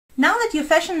Now that your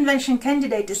fashion invention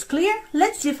candidate is clear,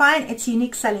 let's define its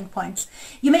unique selling points.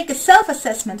 You make a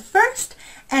self-assessment first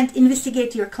and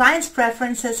investigate your client's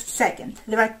preferences second.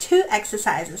 There are two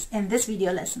exercises in this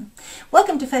video lesson.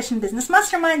 Welcome to Fashion Business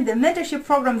Mastermind, the mentorship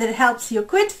program that helps you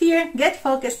quit fear, get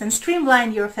focused, and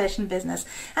streamline your fashion business.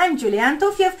 I'm Julia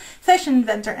Antofiev, fashion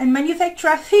inventor and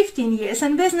manufacturer, 15 years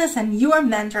in business, and your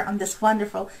mentor on this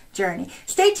wonderful journey.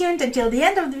 Stay tuned until the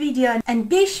end of the video and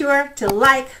be sure to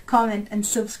like, comment, and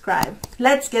subscribe.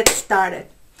 Let's get started.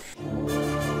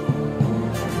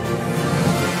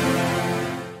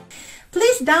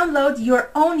 Please download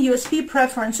your own USP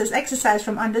preferences exercise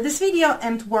from under this video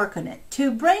and work on it.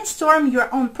 To brainstorm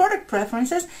your own product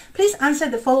preferences, please answer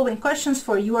the following questions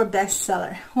for your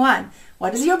bestseller. 1.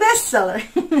 What is your bestseller?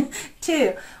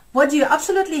 2. What do you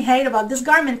absolutely hate about this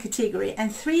garment category?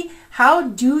 And 3. How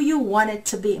do you want it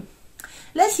to be?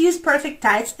 Let's use Perfect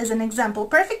Tights as an example.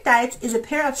 Perfect Tights is a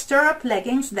pair of stir-up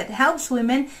leggings that helps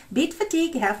women beat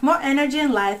fatigue, have more energy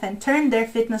in life, and turn their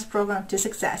fitness program to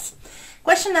success.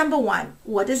 Question number 1.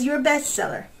 What is your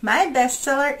bestseller? My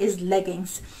bestseller is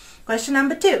leggings. Question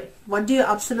number 2. What do you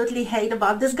absolutely hate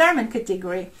about this garment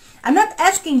category? I'm not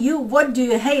asking you what do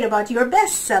you hate about your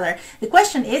bestseller. The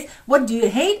question is, what do you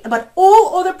hate about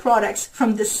all other products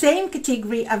from the same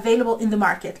category available in the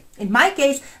market? In my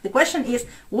case, the question is,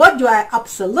 what do I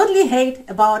absolutely hate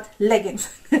about leggings?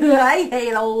 I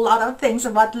hate a lot of things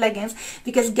about leggings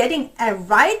because getting a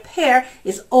right pair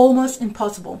is almost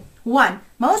impossible. 1.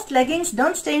 Most leggings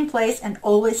don't stay in place and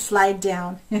always slide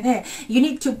down. You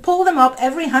need to pull them up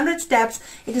every 100 steps.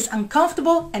 It is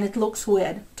uncomfortable and it looks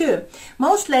weird. 2.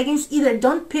 Most leggings either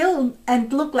don't peel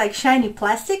and look like shiny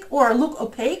plastic or look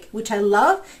opaque, which I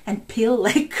love, and peel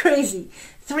like crazy.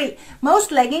 3.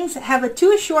 Most leggings have a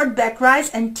too short back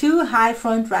rise and too high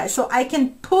front rise, so I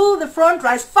can pull the front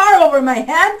rise far over my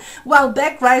head while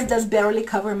back rise does barely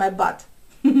cover my butt.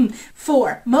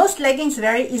 4. Most leggings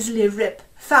very easily rip.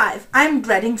 5. I'm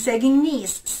dreading sagging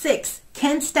knees. 6.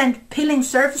 Can't stand peeling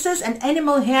surfaces and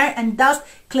animal hair and dust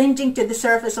clinging to the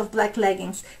surface of black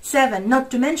leggings. 7.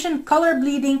 Not to mention color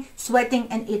bleeding, sweating,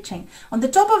 and itching. On the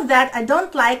top of that, I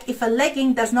don't like if a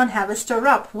legging does not have a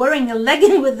stir-up. Wearing a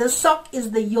legging with a sock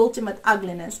is the ultimate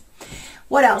ugliness.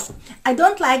 What else? I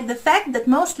don't like the fact that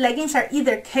most leggings are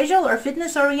either casual or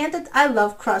fitness oriented. I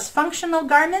love cross-functional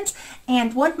garments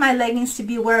and want my leggings to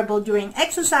be wearable during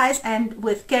exercise and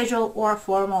with casual or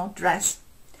formal dress.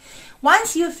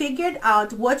 Once you figured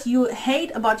out what you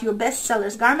hate about your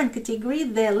bestsellers garment category,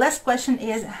 the last question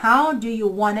is, how do you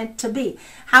want it to be?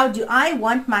 How do I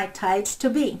want my tights to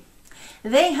be?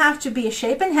 They have to be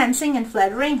shape enhancing and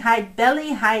flattering, hide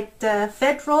belly, hide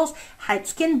fat rolls, hide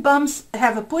skin bumps,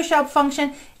 have a push-up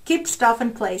function, keep stuff in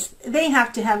place. They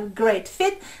have to have great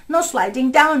fit, no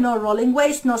sliding down, no rolling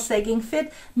waist, no sagging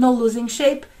fit, no losing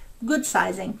shape, good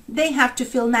sizing. They have to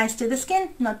feel nice to the skin,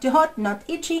 not too hot, not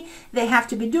itchy. They have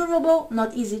to be durable,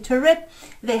 not easy to rip.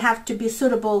 They have to be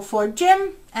suitable for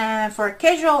gym, for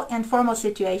casual and formal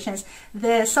situations.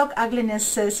 The sock ugliness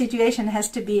situation has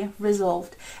to be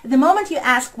resolved. The moment you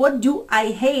ask, what do I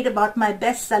hate about my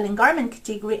best-selling garment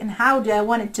category and how do I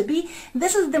want it to be,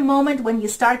 this is the moment when you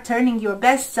start turning your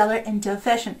bestseller into a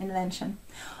fashion invention.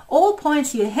 All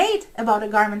points you hate about a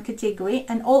garment category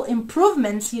and all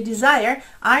improvements you desire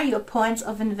are your points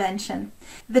of invention.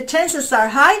 The chances are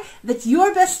high that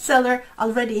your bestseller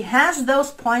already has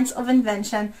those points of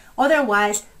invention,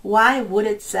 otherwise, why would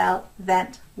it sell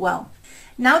that well?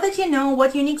 Now that you know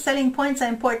what unique selling points are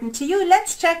important to you,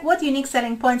 let's check what unique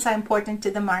selling points are important to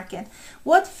the market.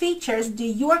 What features do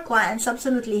your clients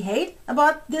absolutely hate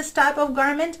about this type of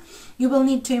garment? You will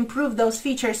need to improve those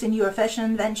features in your fashion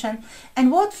invention.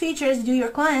 And what features do your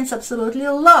clients absolutely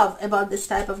love about this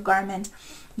type of garment?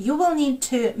 You will need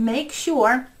to make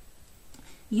sure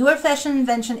your fashion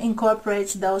invention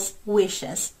incorporates those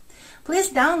wishes.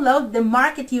 Please download the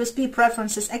Market USP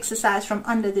Preferences exercise from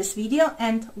under this video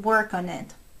and work on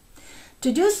it.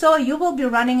 To do so, you will be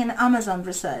running an Amazon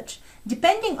research.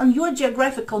 Depending on your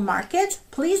geographical market,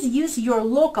 please use your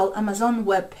local Amazon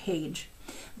web page.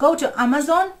 Go to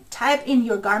Amazon, type in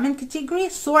your garment category,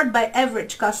 sort by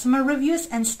average customer reviews,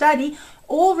 and study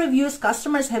all reviews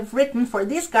customers have written for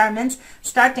these garments,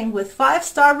 starting with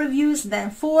 5-star reviews, then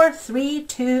 4, 3,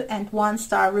 2, and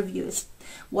 1-star reviews.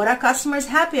 What are customers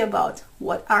happy about?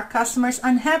 What are customers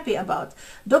unhappy about?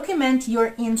 Document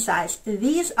your insights.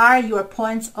 These are your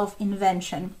points of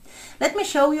invention. Let me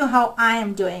show you how I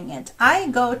am doing it. I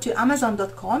go to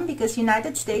Amazon.com because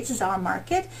United States is our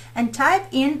market and type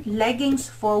in leggings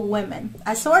for women.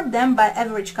 I sort them by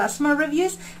average customer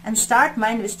reviews and start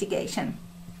my investigation.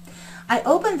 I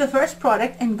open the first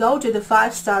product and go to the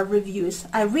 5-star reviews.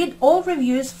 I read all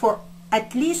reviews for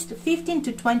at least 15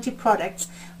 to 20 products.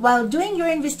 While doing your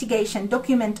investigation,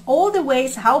 document all the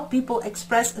ways how people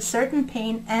express a certain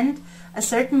pain and a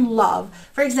certain love.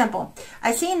 For example,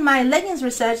 I see in my leggings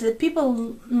research that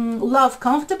people love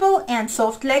comfortable and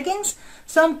soft leggings.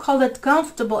 Some call it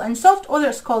comfortable and soft,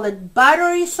 others call it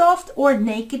buttery soft or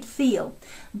naked feel.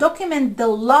 Document the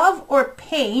love or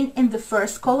pain in the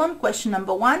first column, question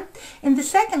number 1. In the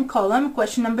second column,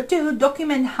 question number 2,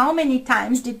 document how many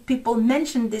times did people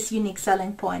mention this unique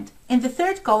selling point. In the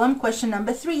third column, question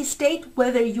number 3, state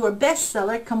whether your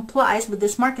bestseller complies with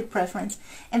this market preference.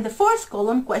 In the fourth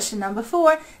column, question number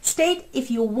 4, state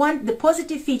if you want the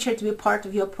positive feature to be part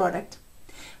of your product.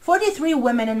 43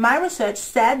 women in my research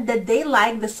said that they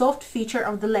like the soft feature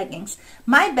of the leggings.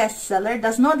 My bestseller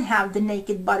does not have the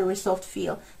naked buttery soft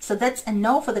feel, so that's a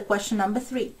no for the question number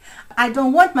 3. I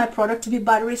don't want my product to be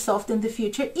buttery soft in the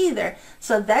future either,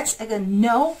 so that's a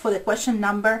no for the question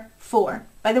number 4.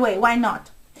 By the way, why not?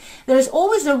 There is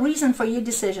always a reason for your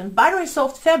decision. Buttery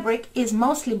soft fabric is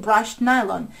mostly brushed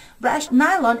nylon. Brushed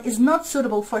nylon is not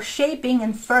suitable for shaping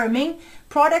and firming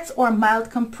products or mild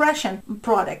compression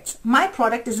products. My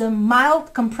product is a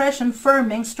mild compression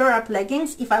firming stir-up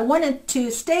leggings. If I wanted to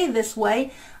stay this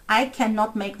way, I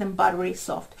cannot make them buttery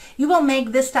soft. You will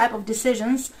make this type of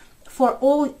decisions for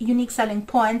all unique selling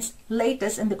points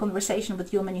latest in the conversation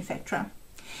with your manufacturer.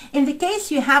 In the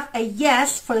case you have a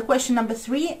yes for the question number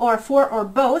 3 or 4 or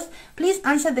both, please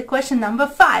answer the question number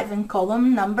 5 in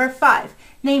column number 5.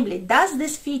 Namely, does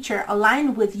this feature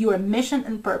align with your mission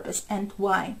and purpose, and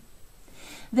why?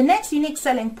 The next unique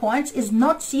selling point is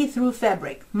not see-through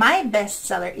fabric. My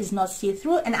bestseller is not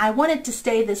see-through and I want it to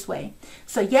stay this way.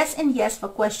 So yes and yes for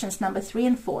questions number 3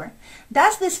 and 4.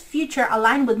 Does this feature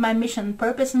align with my mission and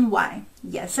purpose, and why?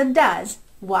 Yes, it does.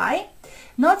 Why?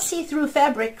 Not see-through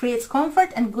fabric creates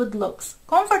comfort and good looks.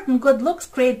 Comfort and good looks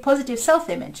create positive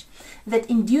self-image that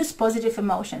induce positive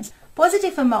emotions.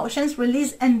 Positive emotions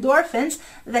release endorphins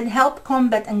that help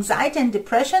combat anxiety and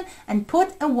depression and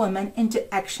put a woman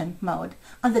into action mode.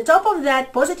 On the top of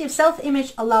that, positive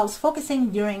self-image allows focusing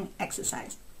during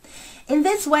exercise. In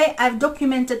this way, I've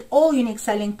documented all unique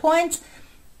selling points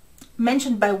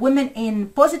mentioned by women in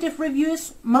positive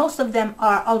reviews. Most of them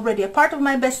are already a part of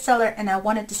my bestseller and I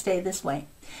want it to stay this way.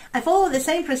 I follow the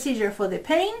same procedure for the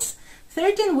pains.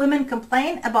 13 women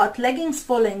complain about leggings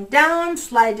falling down,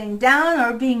 sliding down,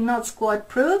 or being not squat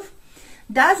proof.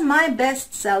 Does my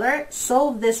bestseller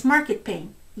solve this market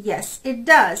pain? Yes, it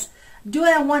does. Do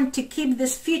I want to keep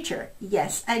this feature?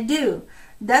 Yes, I do.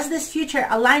 Does this feature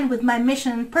align with my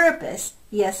mission and purpose?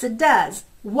 Yes, it does.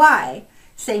 Why?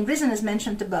 Same reason as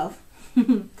mentioned above.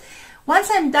 Once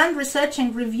I'm done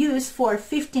researching reviews for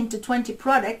 15 to 20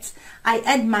 products, I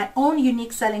add my own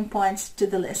unique selling points to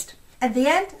the list. At the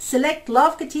end, select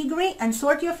love category and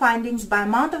sort your findings by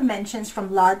amount of mentions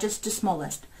from largest to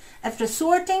smallest. After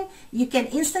sorting, you can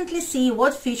instantly see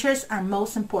what features are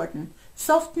most important.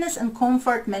 Softness and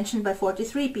comfort mentioned by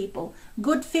 43 people.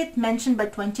 Good fit mentioned by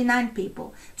 29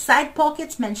 people. Side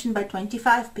pockets mentioned by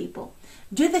 25 people.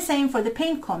 Do the same for the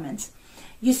pain comments.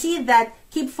 You see that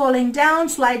keep falling down,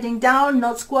 sliding down,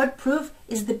 not squat proof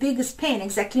is the biggest pain,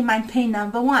 exactly my pain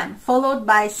number 1, followed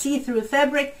by see-through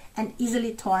fabric and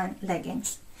easily torn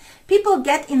leggings. People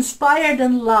get inspired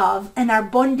and love and are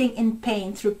bonding in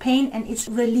pain through pain and its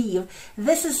relief.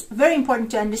 This is very important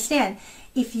to understand.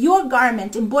 If your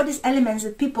garment embodies elements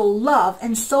that people love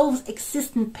and solves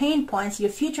existing pain points, your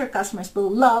future customers will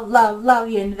love, love, love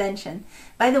your invention.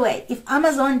 By the way, if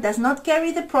Amazon does not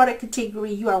carry the product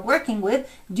category you are working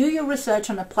with, do your research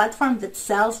on a platform that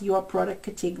sells your product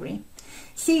category.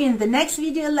 See you in the next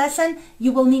video lesson.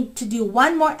 You will need to do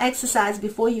one more exercise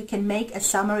before you can make a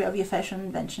summary of your fashion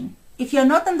invention. If you're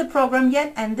not in the program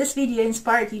yet and this video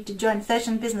inspired you to join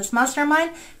Fashion Business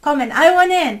Mastermind, comment "I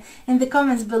want in the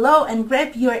comments below and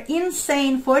grab your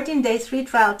insane 14-day free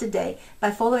trial today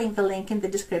by following the link in the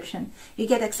description. You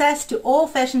get access to all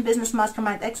Fashion Business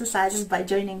Mastermind exercises by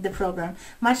joining the program.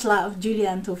 Much love, Julia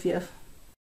Antofiev.